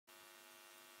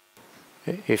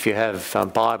If you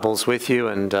have Bibles with you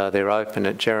and they're open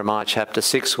at Jeremiah chapter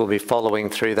 6, we'll be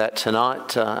following through that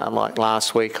tonight. Like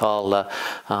last week, I'll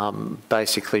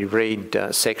basically read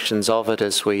sections of it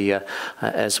as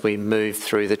we move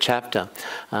through the chapter.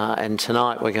 And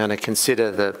tonight we're going to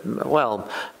consider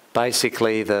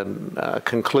basically the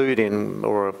concluding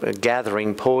or a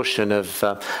gathering portion of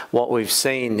what we've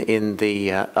seen in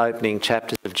the opening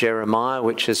chapters of Jeremiah,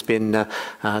 which has been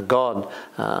God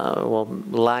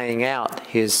laying out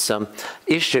his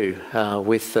issue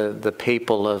with the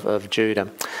people of Judah.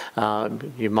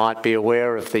 You might be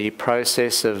aware of the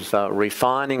process of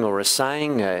refining or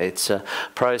assaying. It's a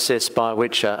process by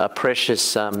which a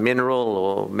precious mineral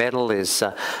or metal is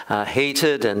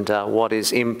heated, and what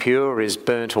is impure is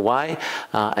burnt away,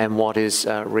 and what is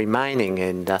remaining.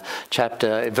 In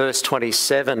verse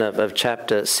 27 of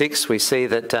chapter 6, we see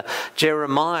that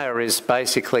Jeremiah is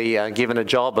basically given a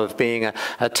job of being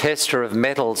a tester of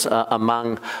metals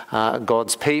among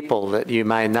God's people, that you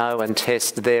may know and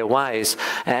test their ways.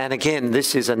 And again,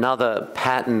 this is another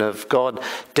pattern of God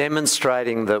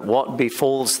demonstrating that what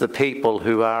befalls the people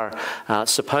who are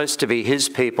supposed to be his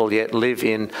people yet live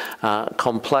in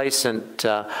complacent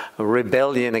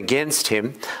rebellion against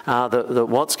him, that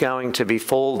what's going to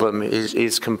befall them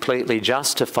is completely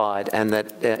justified, and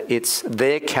that it's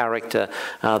their character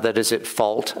that is at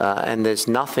fault, and there's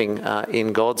nothing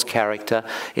in God's character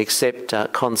except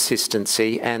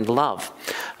consistency and love.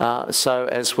 So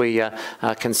as we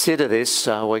consider this,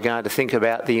 we're going to think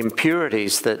about the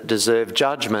impurities that deserve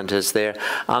judgment as they're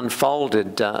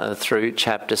unfolded through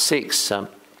chapter 6.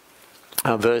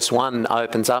 Verse 1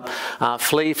 opens up,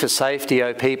 "Flee for safety,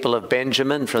 O people of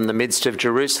Benjamin, from the midst of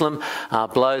Jerusalem.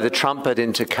 Blow the trumpet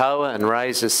in Tekoa and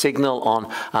raise a signal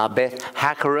on Beth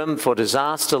Hakkerem, for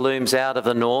disaster looms out of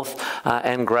the north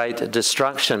and great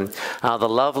destruction. The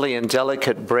lovely and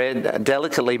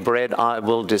delicately bred I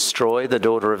will destroy, the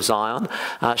daughter of Zion.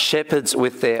 Shepherds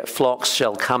with their flocks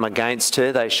shall come against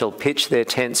her. They shall pitch their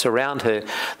tents around her.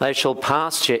 They shall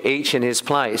pasture each in his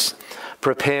place.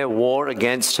 Prepare war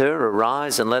against her.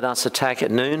 Arise and let us attack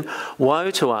at noon. Woe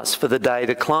to us, for the day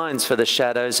declines, for the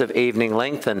shadows of evening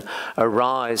lengthen.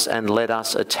 Arise and let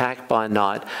us attack by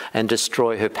night and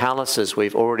destroy her palaces."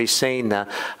 We've already seen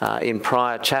in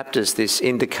prior chapters this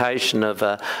indication of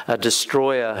a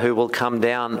destroyer who will come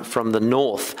down from the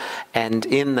north. And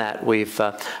in that we've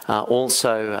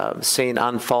also seen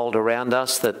unfold around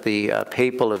us that the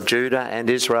people of Judah and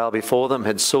Israel before them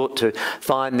had sought to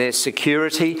find their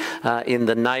security in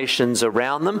the nations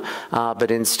around them, but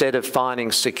instead of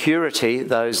finding security,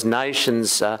 those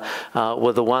nations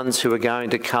were the ones who were going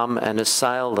to come and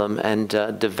assail them and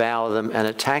devour them and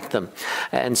attack them.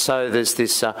 And so there's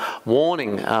this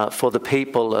warning for the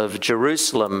people of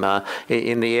Jerusalem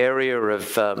in the area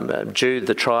of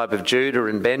the tribe of Judah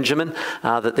and Benjamin,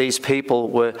 that these people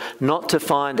were not to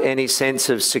find any sense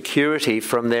of security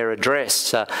from their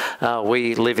address.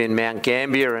 We live in Mount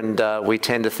Gambier, and we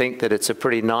tend to think that it's a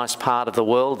pretty nice part of the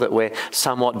world, that we're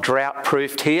somewhat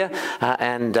drought-proofed here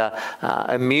and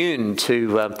immune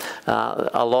to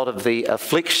a lot of the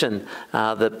affliction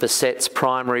that besets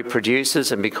primary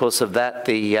producers, and because of that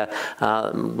the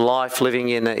life living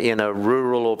in a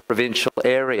rural or provincial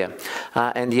area.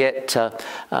 And yet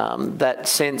that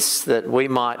sense that we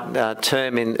might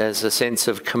term in as a sense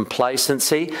of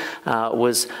complacency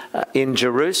was in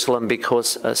Jerusalem,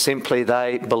 because simply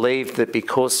they believed that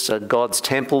because God's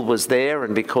temple was there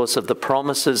and because of the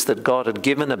promises that God had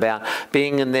given about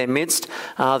being in their midst,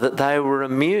 that they were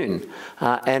immune.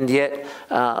 And yet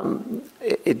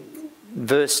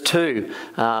Verse 2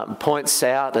 points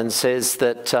out and says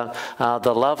that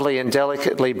the lovely and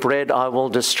delicately bred I will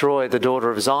destroy, the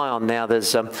daughter of Zion. Now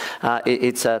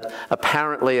it's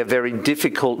apparently a very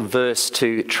difficult verse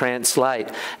to translate,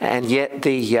 and yet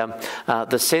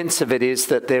the sense of it is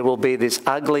that there will be this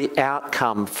ugly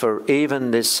outcome for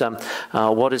even this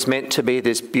what is meant to be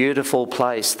this beautiful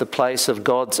place, the place of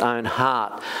God's own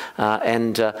heart,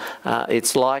 and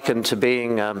it's likened to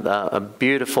being a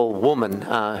beautiful woman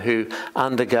who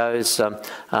undergoes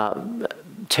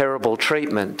terrible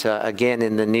treatment. Again,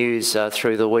 in the news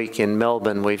through the week in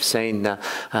Melbourne, we've seen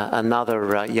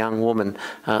another young woman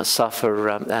suffer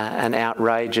an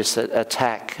outrageous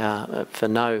attack for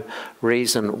no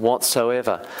reason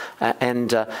whatsoever.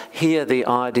 And here the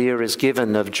idea is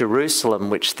given of Jerusalem,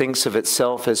 which thinks of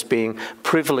itself as being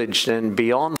privileged and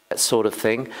beyond that sort of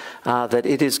thing, that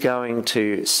it is going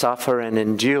to suffer and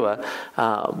endure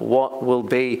what will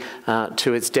be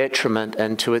to its detriment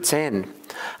and to its end.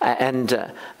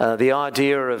 And the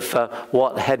idea of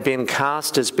what had been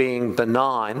cast as being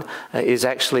benign is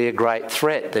actually a great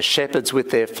threat. The shepherds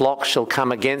with their flocks shall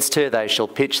come against her. They shall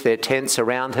pitch their tents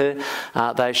around her.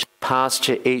 They shall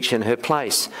pasture each in her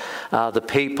place. The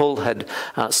people had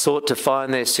sought to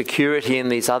find their security in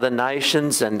these other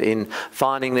nations, and in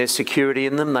finding their security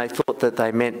in them, they thought that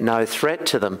they meant no threat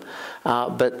to them.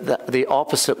 But the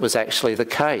opposite was actually the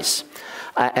case.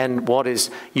 And what is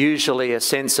usually a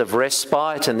sense of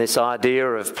respite and this idea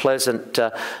of pleasant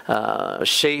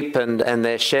sheep and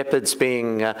their shepherds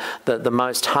being the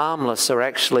most harmless are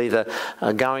actually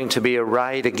going to be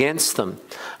arrayed against them,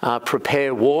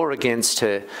 prepare war against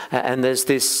her. And there's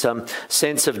this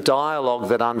sense of dialogue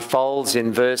that unfolds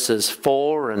in verses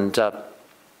 4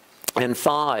 and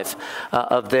 5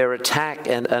 of their attack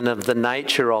and of the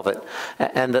nature of it,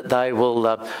 and that they will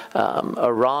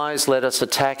arise, let us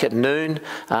attack at noon,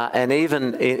 and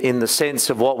even in the sense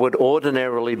of what would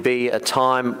ordinarily be a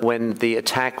time when the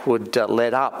attack would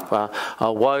let up.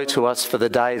 Woe to us, for the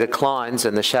day declines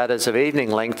and the shadows of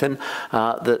evening lengthen.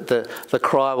 The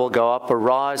cry will go up,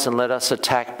 arise and let us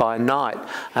attack by night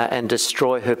and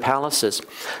destroy her palaces.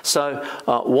 So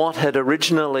what had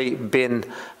originally been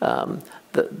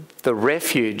the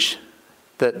refuge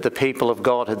that the people of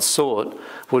God had sought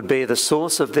would be the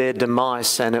source of their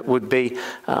demise, and it would be,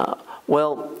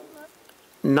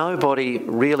 nobody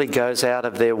really goes out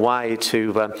of their way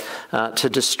to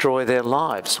destroy their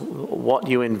lives. What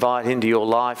you invite into your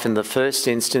life in the first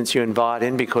instance, you invite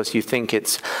in because you think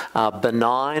it's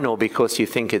benign, or because you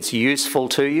think it's useful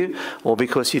to you, or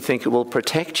because you think it will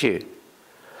protect you.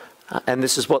 And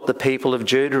this is what the people of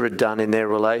Judah had done in their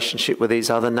relationship with these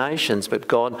other nations. But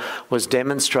God was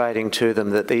demonstrating to them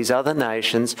that these other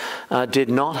nations did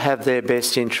not have their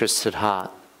best interests at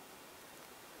heart,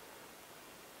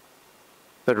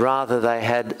 but rather they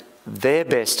had their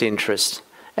best interest,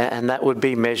 and that would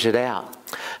be measured out.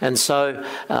 And so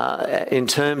in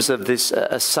terms of this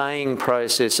assaying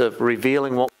process of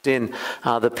revealing what was in,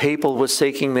 the people were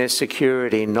seeking their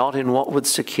security not in what would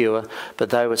secure, but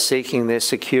they were seeking their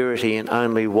security in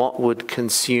only what would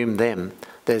consume them.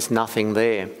 There's nothing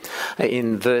there.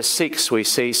 In verse 6 we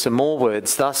see some more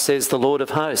words. Thus says the Lord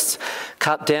of hosts,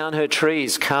 cut down her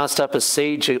trees, cast up a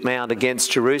siege mount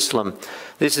against Jerusalem.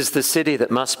 This is the city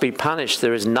that must be punished.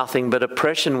 There is nothing but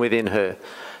oppression within her.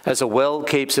 As a well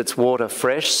keeps its water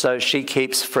fresh, so she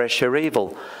keeps fresh her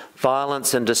evil.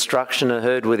 Violence and destruction are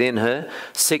heard within her.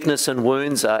 Sickness and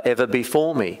wounds are ever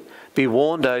before me. Be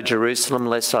warned, O Jerusalem,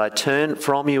 lest I turn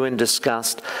from you in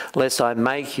disgust, lest I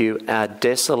make you a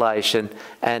desolation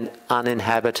and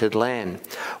uninhabited land.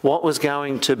 What was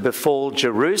going to befall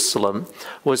Jerusalem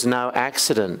was no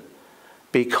accident,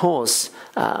 because,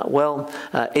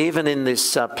 even in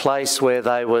this place where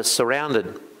they were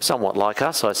surrounded, somewhat like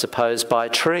us, I suppose, by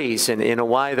trees in a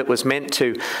way that was meant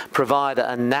to provide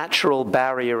a natural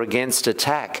barrier against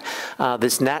attack.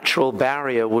 This natural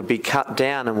barrier would be cut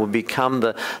down and would become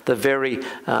the very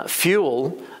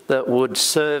fuel that would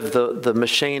serve the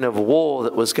machine of war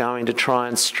that was going to try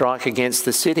and strike against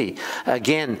the city.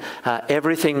 Again,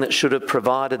 everything that should have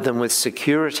provided them with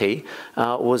security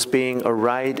was being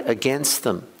arrayed against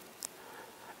them.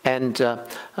 And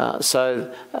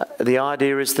so the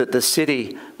idea is that the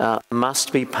city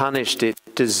must be punished. It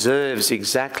deserves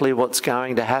exactly what's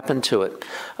going to happen to it.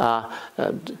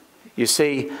 You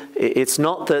see, it's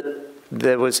not that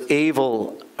there was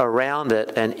evil around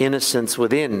it and innocence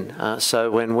within.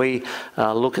 So when we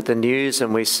look at the news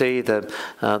and we see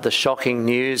the shocking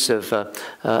news of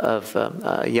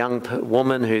a young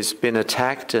woman who's been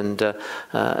attacked and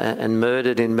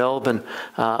murdered in Melbourne,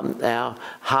 our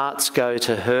hearts go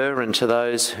to her and to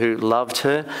those who loved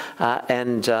her,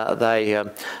 and they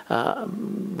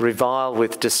revile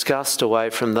with disgust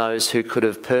away from those who could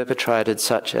have perpetrated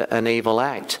such an evil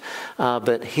act.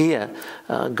 But here,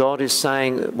 God is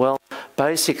saying, well,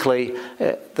 basically,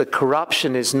 the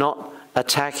corruption is not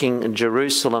attacking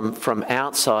Jerusalem from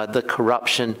outside, the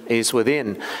corruption is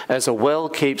within. As a well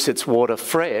keeps its water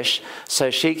fresh, so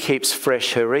she keeps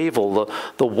fresh her evil.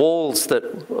 The walls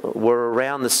that were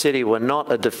around the city were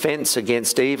not a defence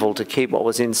against evil to keep what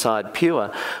was inside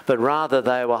pure, but rather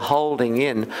they were holding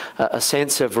in a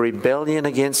sense of rebellion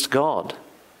against God.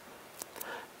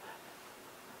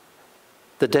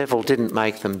 The devil didn't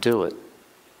make them do it,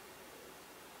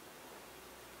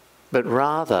 but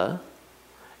rather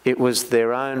it was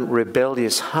their own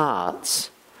rebellious hearts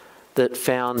that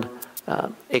found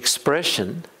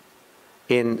expression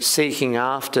in seeking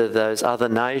after those other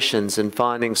nations and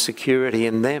finding security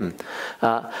in them.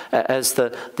 As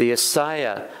the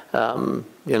assayer,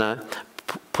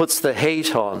 puts the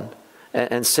heat on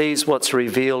and sees what's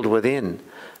revealed within,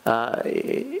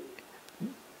 there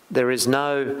is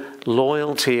no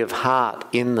loyalty of heart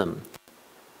in them.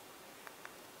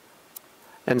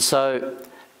 And so,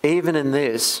 even in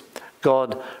this,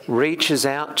 God reaches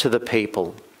out to the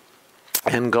people,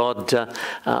 and God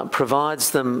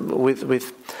provides them with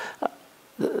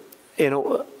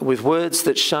words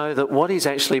that show that what he's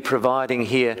actually providing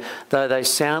here, though they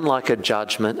sound like a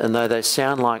judgment and though they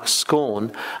sound like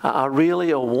scorn, are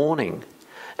really a warning.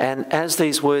 And as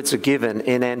these words are given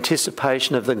in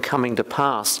anticipation of them coming to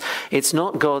pass, it's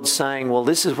not God saying, well,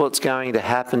 this is what's going to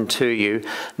happen to you.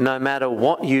 No matter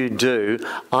what you do,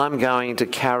 I'm going to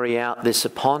carry out this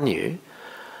upon you.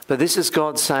 But this is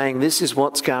God saying, this is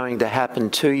what's going to happen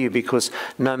to you, because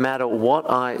no matter what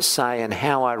I say and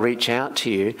how I reach out to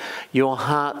you, your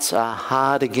hearts are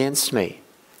hard against me.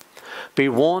 Be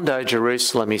warned, O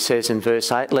Jerusalem, he says in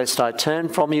verse 8, lest I turn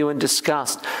from you in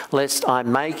disgust, lest I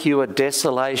make you a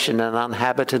desolation and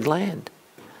uninhabited land.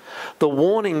 The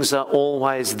warnings are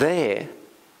always there.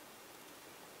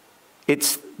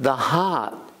 It's the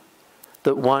heart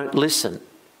that won't listen.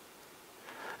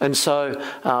 And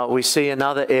so we see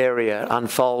another area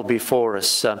unfold before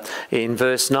us. In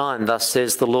verse 9, thus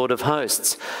says the Lord of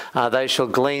hosts, they shall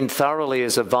glean thoroughly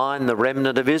as a vine the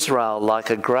remnant of Israel,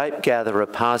 like a grape gatherer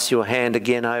pass your hand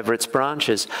again over its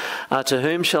branches. To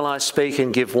whom shall I speak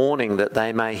and give warning that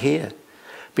they may hear?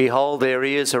 Behold, their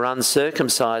ears are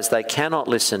uncircumcised, they cannot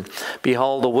listen.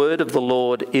 Behold, the word of the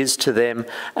Lord is to them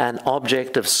an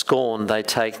object of scorn, they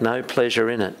take no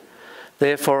pleasure in it.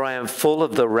 Therefore I am full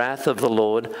of the wrath of the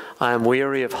Lord, I am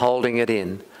weary of holding it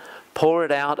in. Pour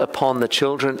it out upon the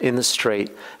children in the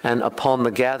street, and upon the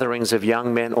gatherings of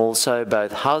young men also.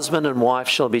 Both husband and wife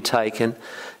shall be taken,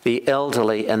 the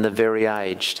elderly and the very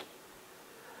aged.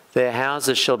 Their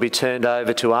houses shall be turned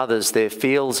over to others, their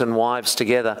fields and wives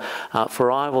together. For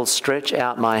I will stretch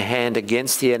out my hand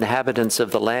against the inhabitants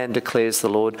of the land, declares the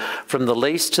Lord. From the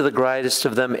least to the greatest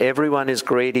of them, everyone is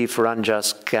greedy for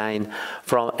unjust gain.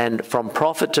 From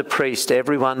prophet to priest,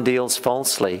 everyone deals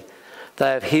falsely.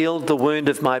 They have healed the wound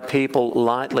of my people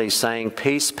lightly, saying,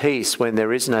 peace, peace, when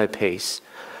there is no peace.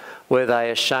 Were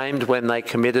they ashamed when they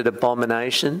committed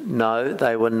abomination? No,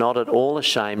 they were not at all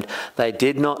ashamed. They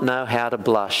did not know how to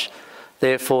blush.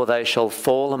 Therefore they shall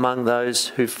fall among those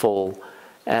who fall.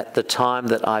 At the time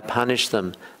that I punish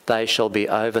them, they shall be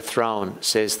overthrown,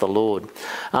 says the Lord.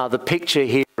 The picture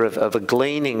here of a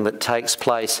gleaning that takes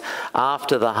place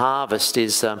after the harvest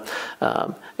is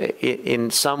in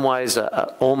some ways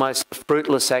almost a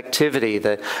fruitless activity.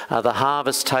 The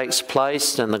harvest takes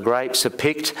place and the grapes are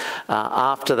picked.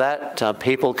 After that,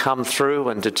 people come through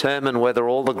and determine whether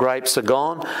all the grapes are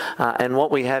gone. And what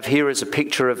we have here is a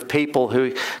picture of people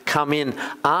who come in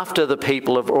after the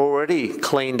people have already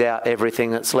cleaned out everything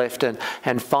that's left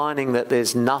and finding that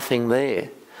there's nothing there.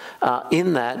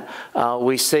 In that,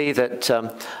 we see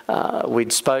that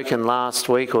we'd spoken last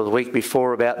week or the week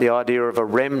before about the idea of a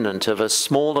remnant, of a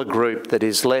smaller group that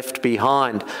is left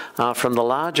behind from the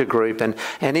larger group. And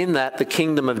in that, the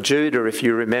kingdom of Judah, if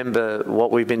you remember what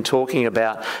we've been talking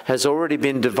about, has already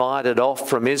been divided off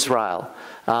from Israel.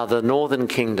 The northern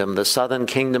kingdom, the southern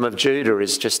kingdom of Judah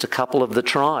is just a couple of the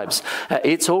tribes.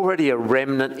 It's already a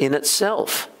remnant in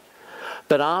itself.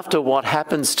 But after what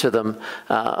happens to them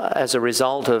as a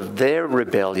result of their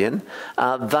rebellion,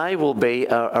 they will be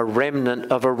a remnant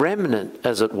of a remnant,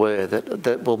 as it were,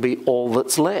 that will be all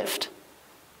that's left.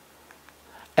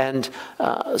 And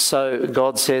so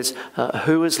God says,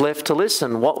 who is left to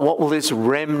listen? What will this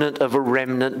remnant of a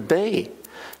remnant be?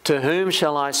 To whom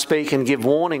shall I speak and give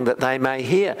warning that they may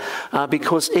hear?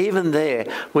 Because even there,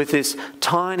 with this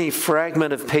tiny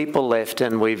fragment of people left,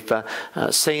 and we've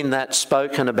seen that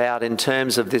spoken about in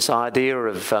terms of this idea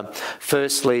of,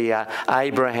 firstly,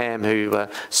 Abraham, who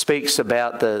speaks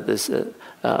about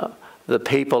the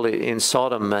people in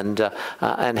Sodom and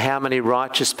how many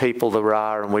righteous people there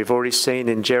are. And we've already seen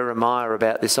in Jeremiah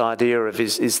about this idea of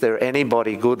is there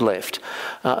anybody good left?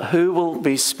 Who will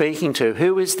be speaking to?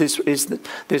 Who is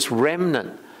this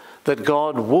remnant that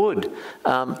God would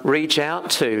reach out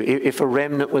to if a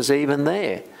remnant was even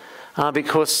there?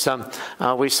 Because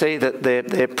we see that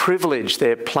their privilege,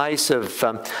 their place of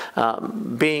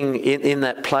being in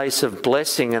that place of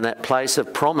blessing and that place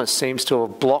of promise seems to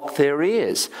have blocked their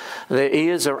ears. Their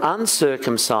ears are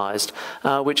uncircumcised,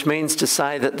 which means to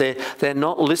say that they're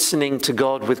not listening to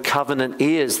God with covenant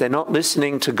ears. They're not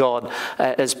listening to God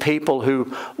as people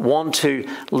who want to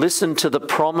listen to the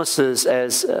promises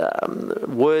as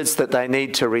words that they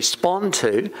need to respond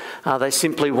to. They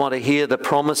simply want to hear the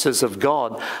promises of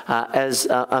God as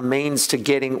a means to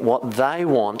getting what they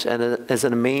want and as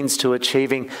a means to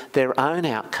achieving their own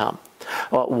outcome.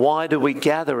 Why do we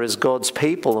gather as God's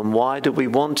people, and why do we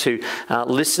want to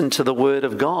listen to the Word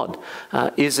of God?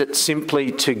 Is it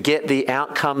simply to get the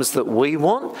outcomes that we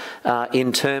want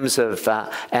in terms of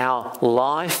our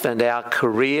life and our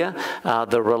career,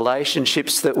 the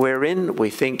relationships that we're in? We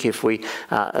think if we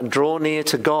draw near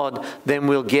to God, then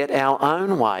we'll get our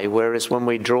own way. Whereas when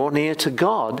we draw near to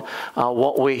God,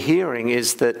 what we're hearing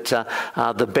is that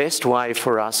the best way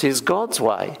for us is God's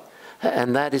way.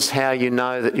 And that is how you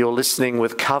know that you're listening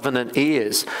with covenant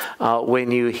ears,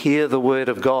 when you hear the Word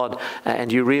of God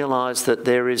and you realise that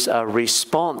there is a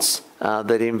response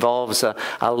that involves a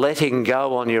letting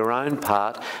go on your own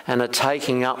part and a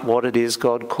taking up what it is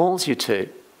God calls you to.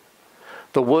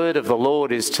 The word of the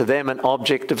Lord is to them an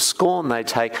object of scorn. They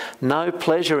take no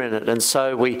pleasure in it. And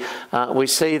so we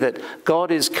see that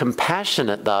God is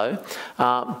compassionate, though,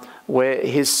 where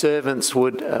his servants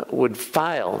would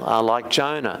fail, like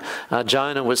Jonah.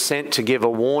 Jonah was sent to give a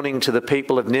warning to the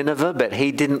people of Nineveh, but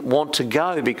he didn't want to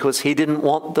go because he didn't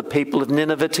want the people of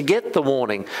Nineveh to get the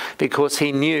warning, because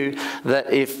he knew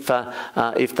that if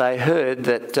they heard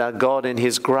that God in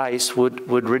his grace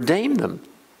would redeem them.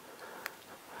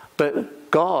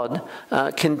 But God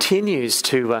continues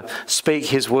to speak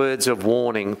his words of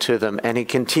warning to them, and he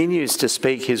continues to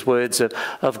speak his words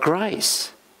of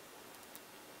grace.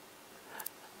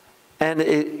 And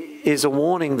it is a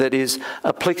warning that is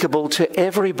applicable to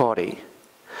everybody.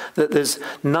 That there's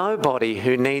nobody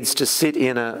who needs to sit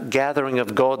in a gathering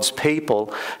of God's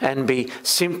people and be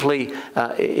simply,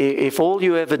 if all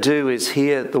you ever do is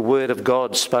hear the word of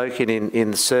God spoken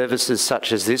in services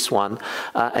such as this one,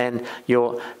 and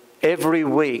your every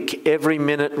week, every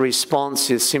minute response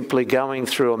is simply going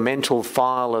through a mental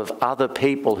file of other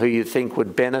people who you think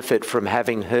would benefit from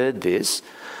having heard this,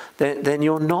 then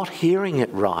you're not hearing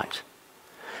it right.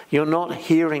 You're not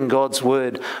hearing God's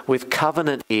word with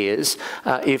covenant ears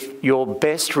if your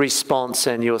best response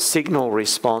and your signal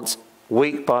response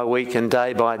week by week and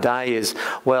day by day is,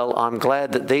 well, I'm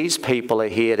glad that these people are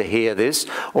here to hear this,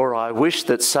 or I wish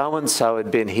that so-and-so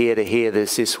had been here to hear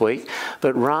this week,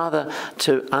 but rather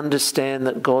to understand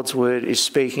that God's word is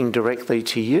speaking directly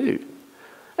to you.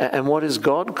 And what is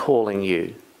God calling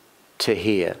you to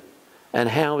hear? And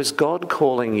how is God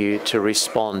calling you to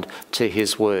respond to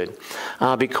his word?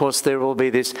 Because there will be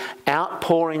this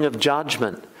outpouring of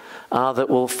judgment that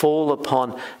will fall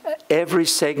upon every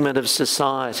segment of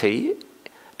society,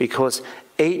 because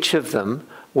each of them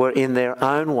were in their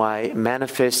own way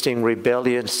manifesting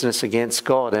rebelliousness against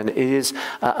God. And it is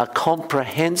a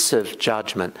comprehensive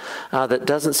judgment that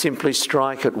doesn't simply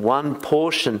strike at one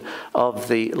portion of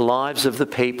the lives of the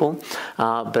people,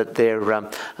 but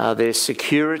their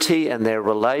security and their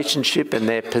relationship and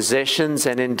their possessions,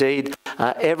 and indeed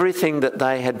everything that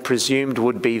they had presumed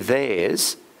would be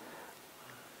theirs,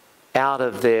 out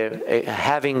of their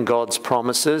having God's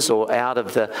promises or out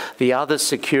of the other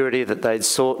security that they'd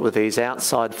sought with these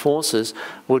outside forces,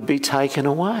 would be taken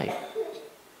away.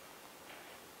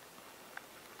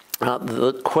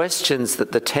 The questions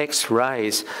that the texts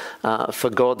raise for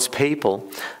God's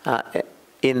people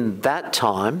in that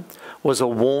time was a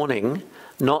warning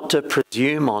not to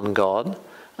presume on God,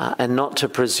 and not to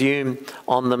presume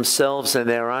on themselves and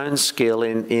their own skill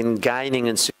in gaining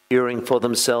and securing for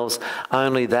themselves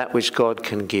only that which God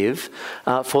can give.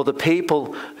 For the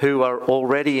people who are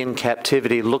already in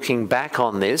captivity, looking back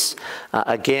on this,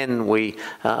 again we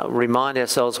remind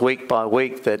ourselves week by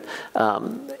week that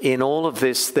in all of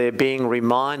this they're being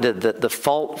reminded that the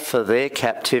fault for their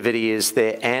captivity is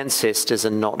their ancestors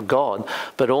and not God,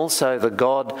 but also the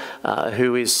God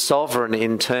who is sovereign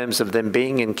in terms of them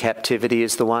being in captivity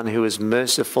is the one who is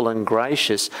merciful and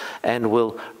gracious and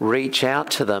will reach out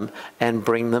to them and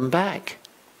bring them back.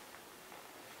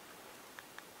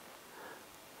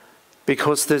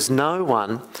 Because there's no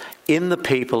one in the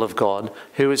people of God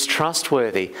who is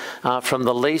trustworthy. From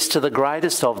the least to the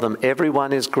greatest of them,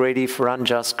 everyone is greedy for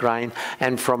unjust gain,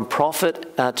 and from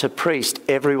prophet to priest,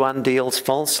 everyone deals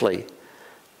falsely.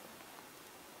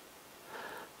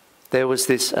 There was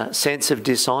this sense of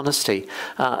dishonesty.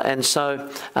 And so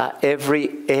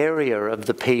every area of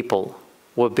the people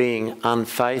were being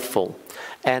unfaithful.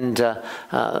 And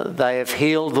they have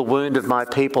healed the wound of my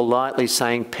people lightly,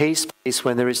 saying, peace, peace,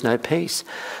 when there is no peace.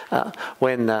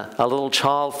 When a little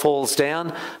child falls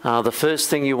down, the first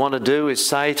thing you want to do is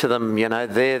say to them, you know,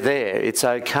 they're there, it's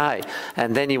okay.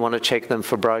 And then you want to check them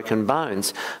for broken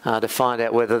bones to find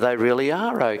out whether they really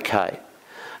are okay.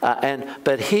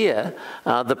 But here,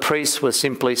 the priests were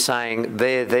simply saying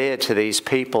they're there to these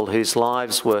people whose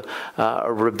lives were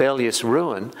a rebellious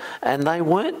ruin, and they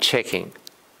weren't checking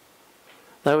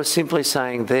They were simply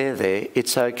saying they're there,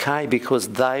 it's okay, because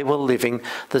they were living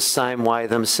the same way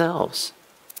themselves.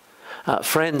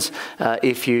 Friends,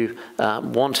 if you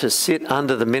want to sit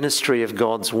under the ministry of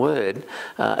God's word,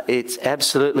 it's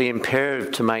absolutely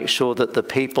imperative to make sure that the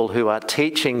people who are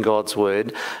teaching God's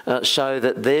word show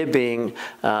that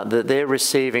they're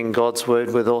receiving God's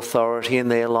word with authority in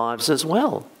their lives as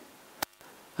well.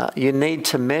 You need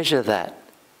to measure that.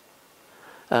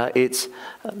 It's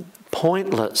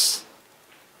pointless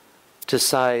to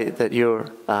say that you're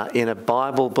in a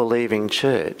Bible-believing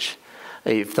church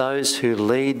if those who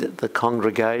lead the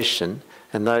congregation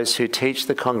and those who teach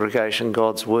the congregation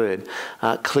God's word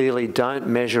clearly don't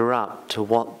measure up to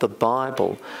what the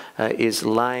Bible is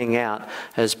laying out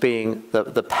as being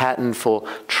the pattern for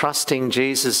trusting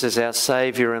Jesus as our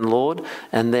Saviour and Lord,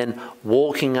 and then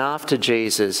walking after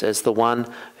Jesus as the one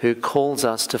who calls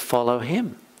us to follow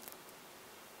him.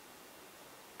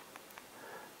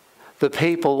 The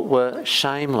people were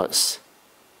shameless.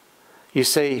 You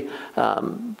see,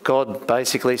 God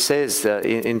basically says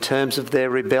in terms of their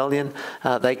rebellion,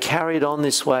 they carried on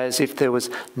this way as if there was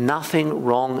nothing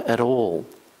wrong at all.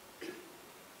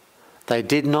 They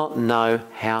did not know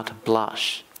how to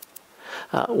blush.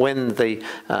 When the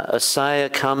assayer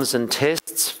comes and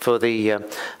tests for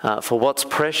what's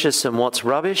precious and what's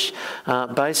rubbish,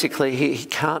 basically he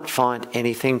can't find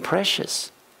anything precious.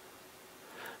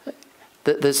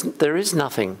 There is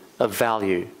nothing of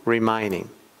value remaining.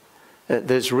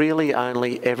 There's really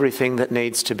only everything that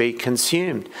needs to be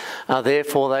consumed.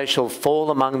 Therefore they shall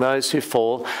fall among those who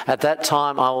fall. At that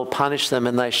time I will punish them,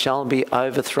 and they shall be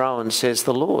overthrown, says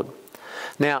the Lord.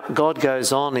 Now, God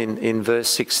goes on in verse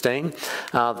 16,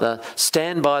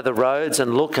 stand by the roads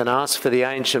and look and ask for the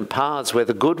ancient paths where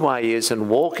the good way is, and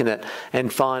walk in it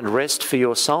and find rest for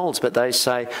your souls. But they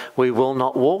say, we will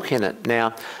not walk in it.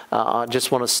 Now, I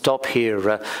just want to stop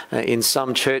here. In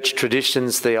some church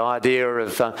traditions, the idea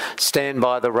of stand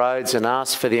by the roads and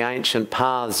ask for the ancient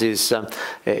paths is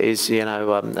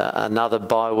another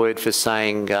byword for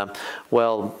saying,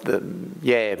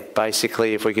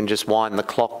 basically if we can just wind the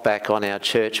clock back on our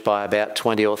church by about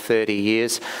 20 or 30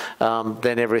 years,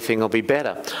 then everything will be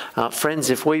better. Friends,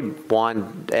 if we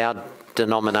wind our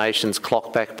denomination's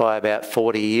clock back by about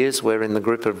 40 years, we're in the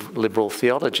group of liberal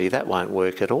theology. That won't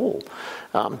work at all.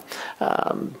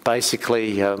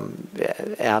 Basically,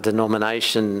 our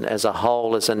denomination as a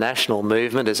whole, as a national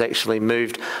movement, has actually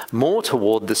moved more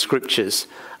toward the scriptures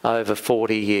over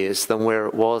 40 years than where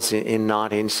it was in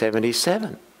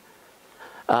 1977.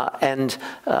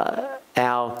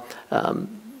 Our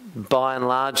by and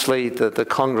largely the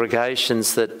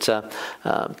congregations that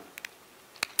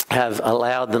have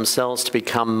allowed themselves to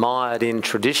become mired in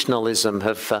traditionalism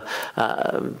have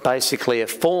basically a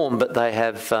form, but they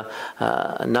have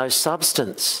no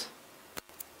substance.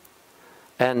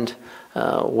 And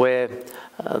where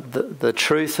the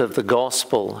truth of the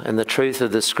gospel and the truth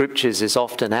of the scriptures is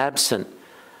often absent,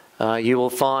 you will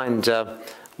find,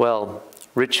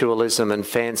 ritualism and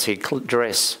fancy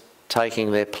dress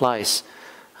taking their place,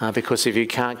 because if you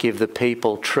can't give the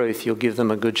people truth, you'll give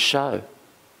them a good show.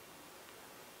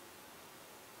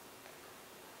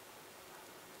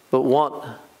 But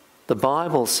what the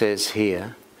Bible says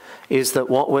here is that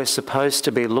what we're supposed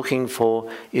to be looking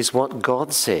for is what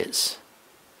God says.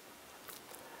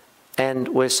 And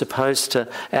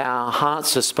our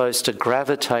hearts are supposed to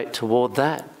gravitate toward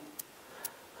that.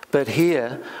 But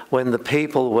here, when the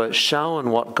people were shown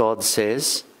what God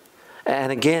says,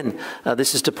 and again,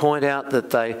 this is to point out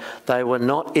that they were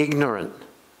not ignorant.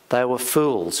 They were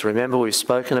fools. Remember, we've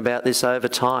spoken about this over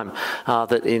time,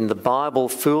 that in the Bible,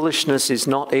 foolishness is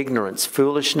not ignorance.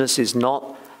 Foolishness is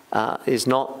not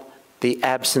the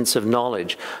absence of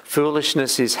knowledge.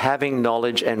 Foolishness is having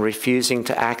knowledge and refusing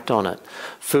to act on it.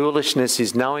 Foolishness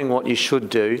is knowing what you should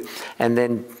do and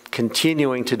then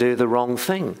continuing to do the wrong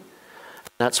thing.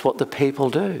 That's what the people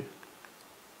do.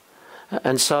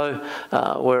 And so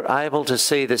we're able to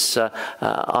see this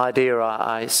idea.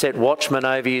 I set watchmen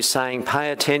over you, saying,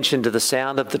 pay attention to the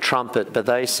sound of the trumpet. But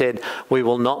they said, we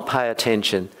will not pay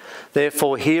attention.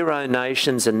 Therefore, hear, O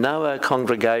nations, and know, O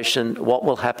congregation, what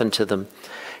will happen to them.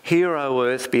 Hear, O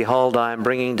earth, behold, I am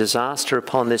bringing disaster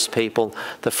upon this people,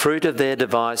 the fruit of their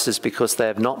devices, because they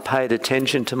have not paid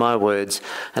attention to my words.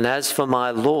 And as for my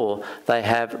law, they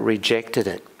have rejected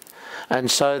it. And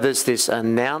so there's this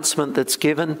announcement that's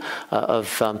given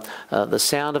of the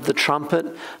sound of the trumpet.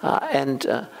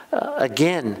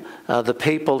 Again, the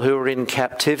people who are in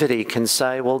captivity can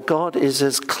say, well, God is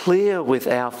as clear with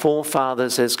our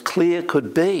forefathers as clear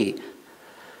could be.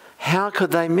 How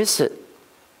could they miss it?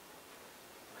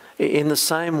 In the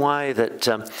same way that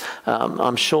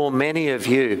I'm sure many of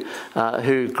you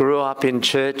who grew up in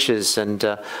churches and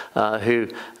who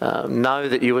know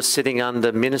that you were sitting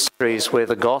under ministries where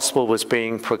the gospel was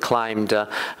being proclaimed,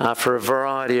 for a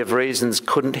variety of reasons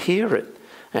couldn't hear it.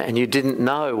 And you didn't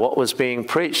know what was being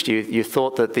preached. You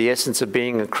thought that the essence of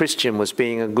being a Christian was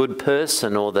being a good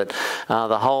person, or that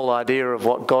the whole idea of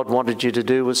what God wanted you to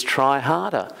do was try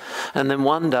harder. And then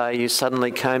one day you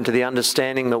suddenly came to the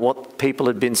understanding that what people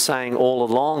had been saying all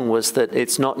along was that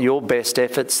it's not your best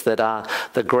efforts that are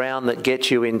the ground that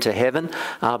get you into heaven,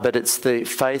 but it's the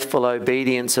faithful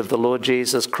obedience of the Lord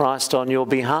Jesus Christ on your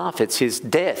behalf. It's his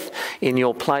death in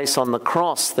your place on the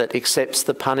cross that accepts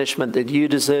the punishment that you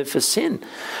deserve for sin.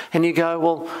 And you go,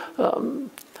 well,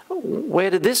 where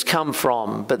did this come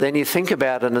from? But then you think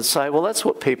about it and say, well, that's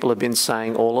what people have been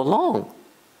saying all along.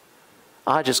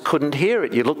 I just couldn't hear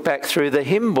it. You look back through the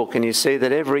hymn book and you see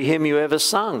that every hymn you ever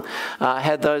sung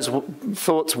had those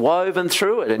thoughts woven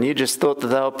through it, and you just thought that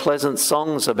they were pleasant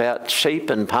songs about sheep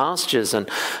and pastures and,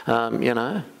 you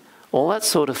know, all that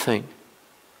sort of thing.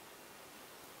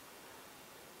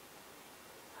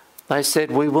 They said,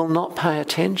 we will not pay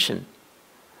attention.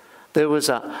 There was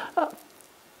a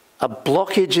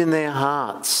blockage in their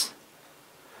hearts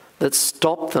that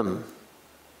stopped them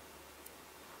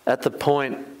at the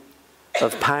point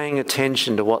of paying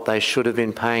attention to what they should have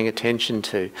been paying attention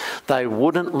to. They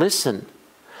wouldn't listen.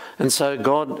 And so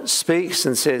God speaks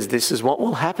and says, this is what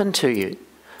will happen to you.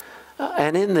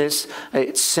 And in this,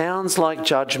 it sounds like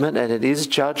judgment, and it is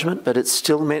judgment, but it's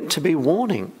still meant to be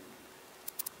warning.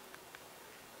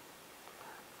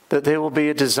 That there will be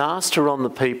a disaster on the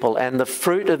people and the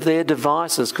fruit of their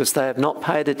devices because they have not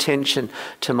paid attention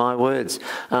to my words.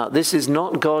 This is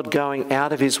not God going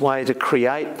out of his way to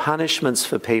create punishments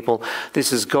for people.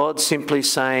 This is God simply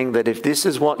saying that if this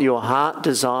is what your heart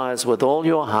desires with all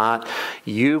your heart,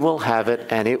 you will have it,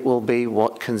 and it will be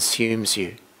what consumes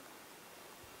you.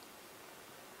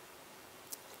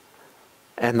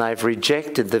 And they've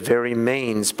rejected the very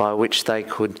means by which they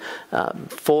could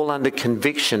fall under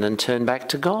conviction and turn back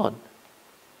to God.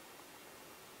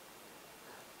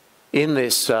 In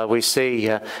this, we see,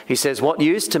 he says, what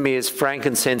use to me is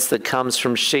frankincense that comes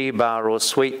from Sheba, or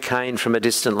sweet cane from a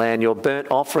distant land? Your burnt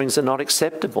offerings are not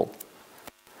acceptable.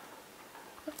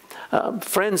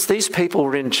 Friends, these people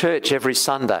were in church every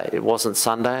Sunday. It wasn't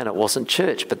Sunday and it wasn't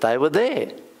church, but they were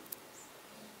there.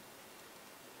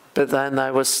 But then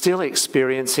they were still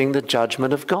experiencing the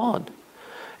judgment of God.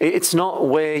 It's not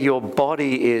where your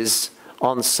body is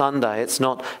on Sunday. It's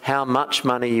not how much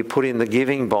money you put in the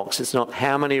giving box. It's not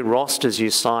how many rosters you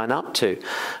sign up to.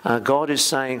 God is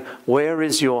saying, where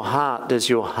is your heart? Does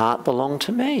your heart belong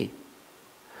to me?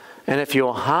 And if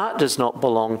your heart does not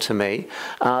belong to me,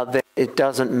 then it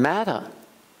doesn't matter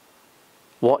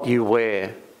what you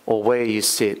wear or where you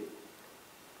sit.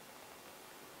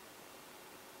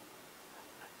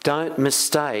 Don't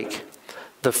mistake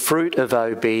the fruit of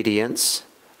obedience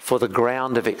for the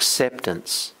ground of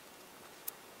acceptance.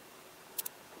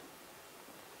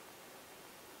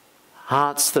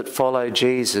 Hearts that follow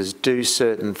Jesus do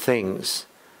certain things,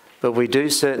 but we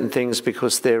do certain things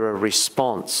because they're a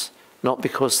response, not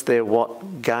because they're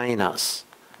what gain us.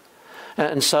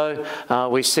 And so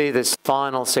we see this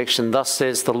final section, thus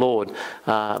says the Lord.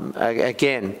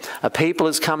 Again, a people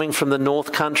is coming from the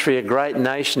north country, a great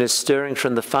nation is stirring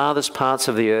from the farthest parts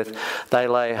of the earth. They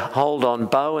lay hold on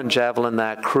bow and javelin, they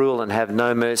are cruel and have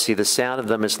no mercy. The sound of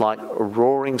them is like a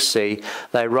roaring sea.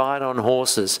 They ride on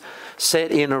horses,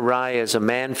 set in array as a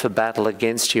man for battle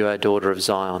against you, O daughter of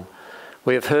Zion.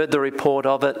 We have heard the report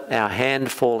of it, our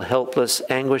hand fall helpless,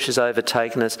 anguish has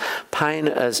overtaken us, pain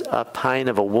as a pain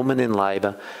of a woman in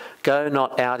labour. Go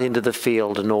not out into the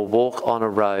field, nor walk on a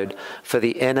road, for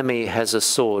the enemy has a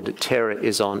sword, terror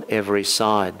is on every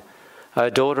side.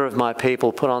 O daughter of my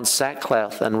people, put on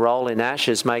sackcloth and roll in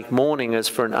ashes, make mourning as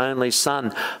for an only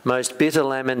son, most bitter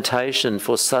lamentation,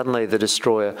 for suddenly the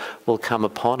destroyer will come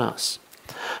upon us.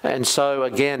 And so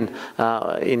again,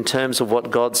 in terms of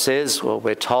what God says, well,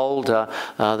 we're told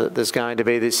that there's going to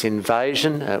be this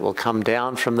invasion. It will come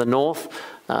down from the north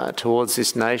towards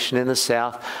this nation in the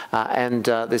south, and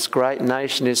this great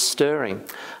nation is stirring.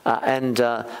 And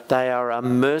they are a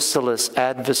merciless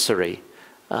adversary.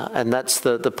 And that's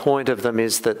the point of them,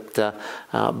 is that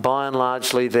by and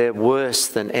largely they're worse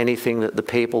than anything that the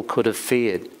people could have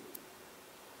feared.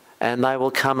 And they will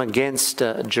come against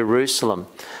Jerusalem.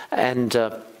 And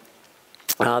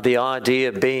the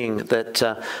idea being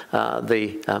that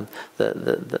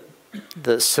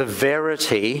the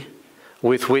severity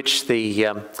with which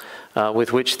the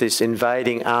with which this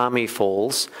invading army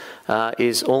falls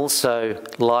is also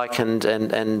likened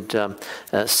and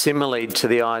simile to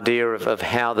the idea of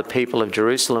how the people of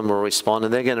Jerusalem will respond,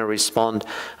 and they're going to respond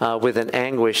with an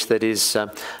anguish that is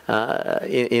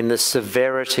in the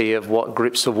severity of what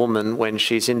grips a woman when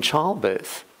she's in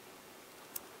childbirth.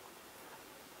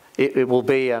 It will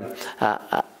be a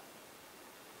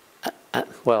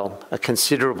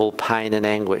considerable pain and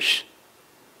anguish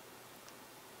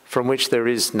from which there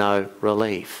is no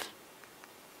relief.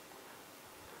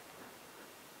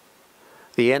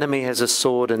 The enemy has a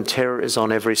sword and terror is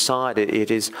on every side. It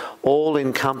is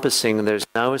all-encompassing. There's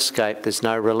no escape. There's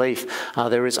no relief.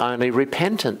 There is only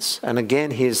repentance. And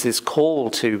again, here's this call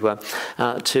to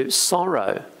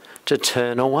sorrow, to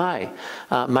turn away,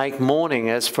 make mourning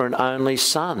as for an only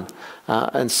son,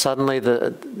 and suddenly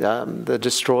the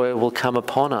destroyer will come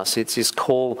upon us. It's his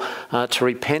call to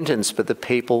repentance, but the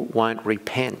people won't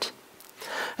repent.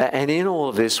 And in all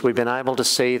of this, we've been able to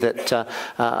see that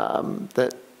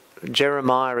that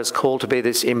Jeremiah is called to be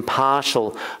this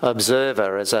impartial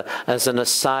observer, as an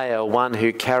assayer, one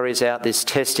who carries out this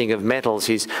testing of metals.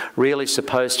 He's really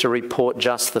supposed to report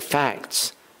just the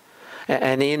facts.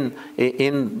 And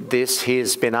in this, he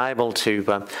has been able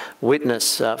to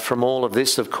witness from all of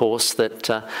this, of course,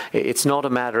 that it's not a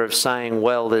matter of saying,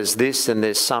 well, there's this and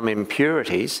there's some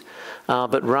impurities,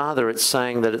 but rather it's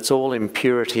saying that it's all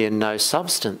impurity and no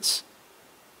substance.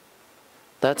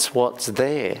 That's what's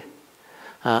there.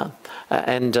 So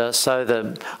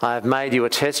I have made you a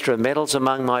tester of metals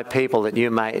among my people, that you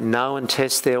may know and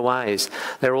test their ways.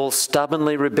 They're all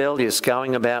stubbornly rebellious,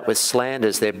 going about with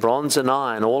slanders. They're bronze and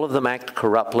iron, all of them act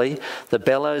corruptly. The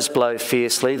bellows blow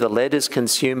fiercely, the lead is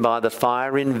consumed by the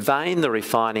fire. In vain the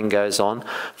refining goes on,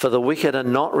 for the wicked are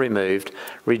not removed.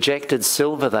 Rejected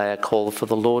silver they are called, for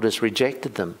the Lord has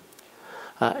rejected them.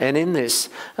 And in this,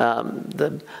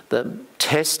 the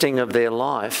testing of their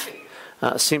life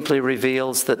simply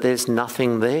reveals that there's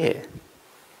nothing there.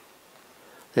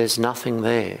 There's nothing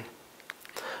there.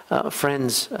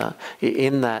 Friends,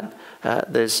 in that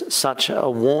there's such a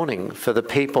warning for the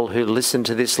people who listen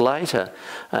to this later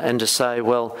and to say,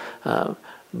 well,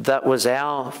 that was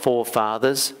our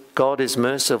forefathers. God is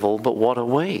merciful, but what are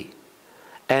we?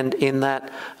 And in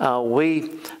that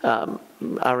we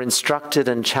are instructed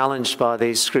and challenged by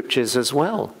these scriptures as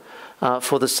well.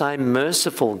 For the same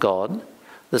merciful God,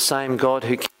 the same God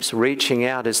who keeps reaching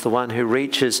out, is the one who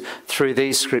reaches through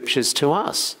these scriptures to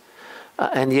us.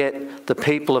 And yet the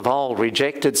people of old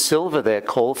rejected silver, they're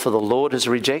called, for the Lord has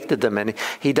rejected them. And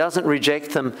he doesn't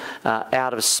reject them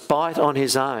out of spite on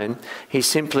his own. He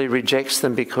simply rejects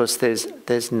them because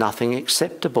there's nothing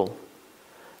acceptable.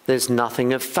 There's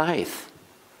nothing of faith.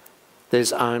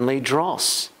 There's only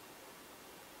dross.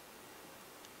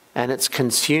 And it's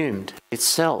consumed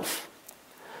itself.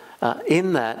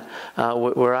 In that,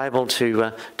 we're able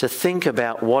to think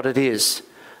about what it is,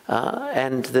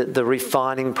 and the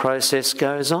refining process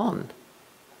goes on.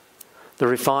 The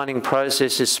refining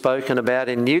process is spoken about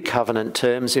in New Covenant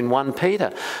terms in 1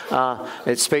 Peter.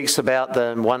 It speaks about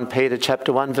the 1 Peter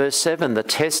chapter 1 verse 7, the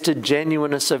tested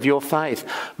genuineness of your faith,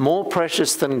 more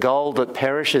precious than gold that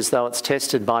perishes though it's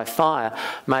tested by fire,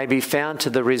 may be found to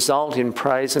the result in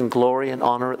praise and glory and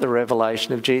honour at the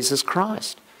revelation of Jesus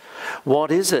Christ.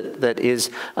 What is it that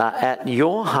is at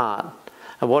your heart?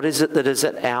 What is it that is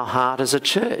at our heart as a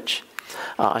church?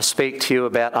 I speak to you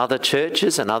about other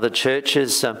churches, and other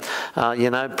churches,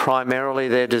 primarily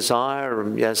their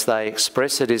desire, as they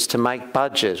express it, is to make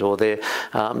budget, or their,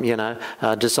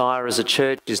 desire as a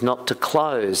church is not to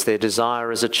close. Their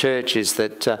desire as a church is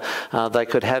that they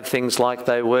could have things like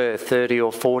they were 30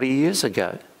 or 40 years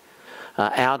ago.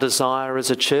 Our desire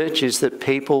as a church is that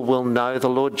people will know the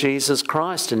Lord Jesus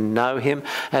Christ and know him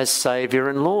as Saviour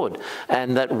and Lord,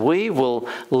 and that we will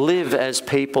live as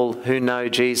people who know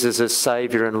Jesus as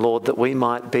Saviour and Lord, that we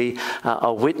might be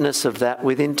a witness of that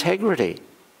with integrity.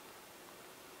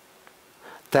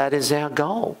 That is our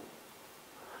goal.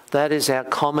 That is our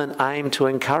common aim to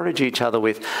encourage each other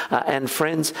with. And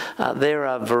friends, there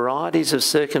are varieties of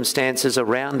circumstances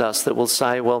around us that will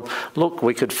say, well, look,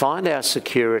 we could find our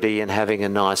security in having a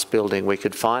nice building. We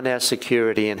could find our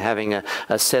security in having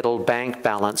a settled bank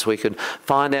balance. We could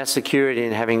find our security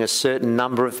in having a certain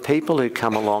number of people who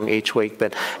come along each week.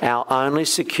 But our only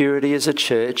security as a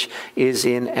church is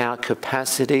in our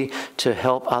capacity to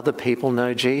help other people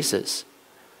know Jesus.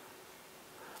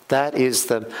 That is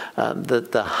the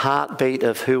heartbeat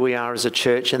of who we are as a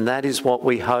church, and that is what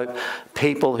we hope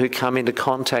people who come into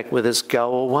contact with us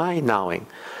go away knowing,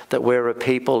 that we're a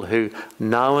people who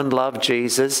know and love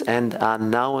Jesus and are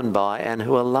known by and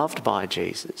who are loved by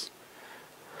Jesus.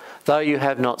 Though you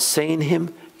have not seen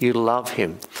him, you love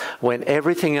him. When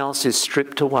everything else is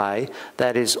stripped away,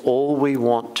 that is all we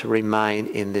want to remain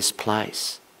in this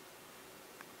place.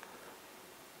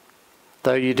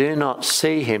 Though you do not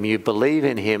see him, you believe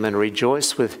in him and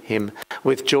rejoice with him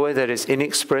with joy that is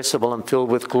inexpressible and filled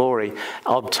with glory,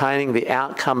 obtaining the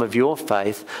outcome of your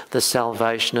faith, the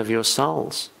salvation of your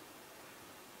souls.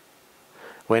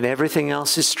 When everything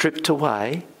else is stripped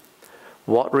away,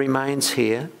 what remains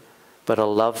here but a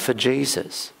love for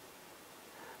Jesus?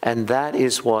 And that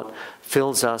is what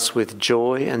fills us with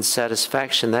joy and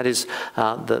satisfaction. That is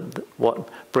what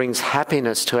brings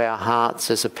happiness to our hearts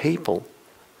as a people,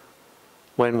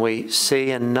 when we see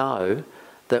and know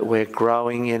that we're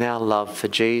growing in our love for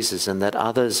Jesus and that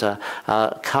others are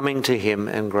coming to him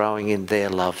and growing in their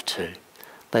love too.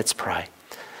 Let's pray.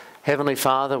 Heavenly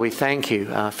Father, we thank you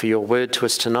for your word to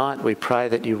us tonight. We pray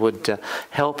that you would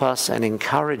help us and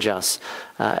encourage us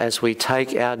as we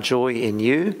take our joy in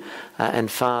you.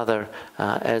 And Father,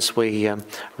 as we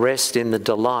rest in the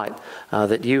delight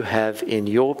that you have in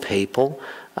your people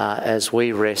as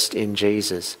we rest in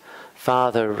Jesus.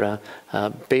 Father,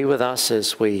 be with us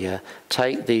as we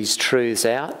take these truths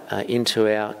out into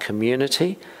our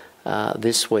community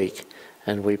this week.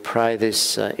 And we pray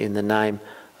this in the name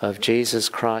of Jesus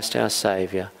Christ our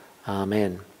Saviour.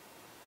 Amen.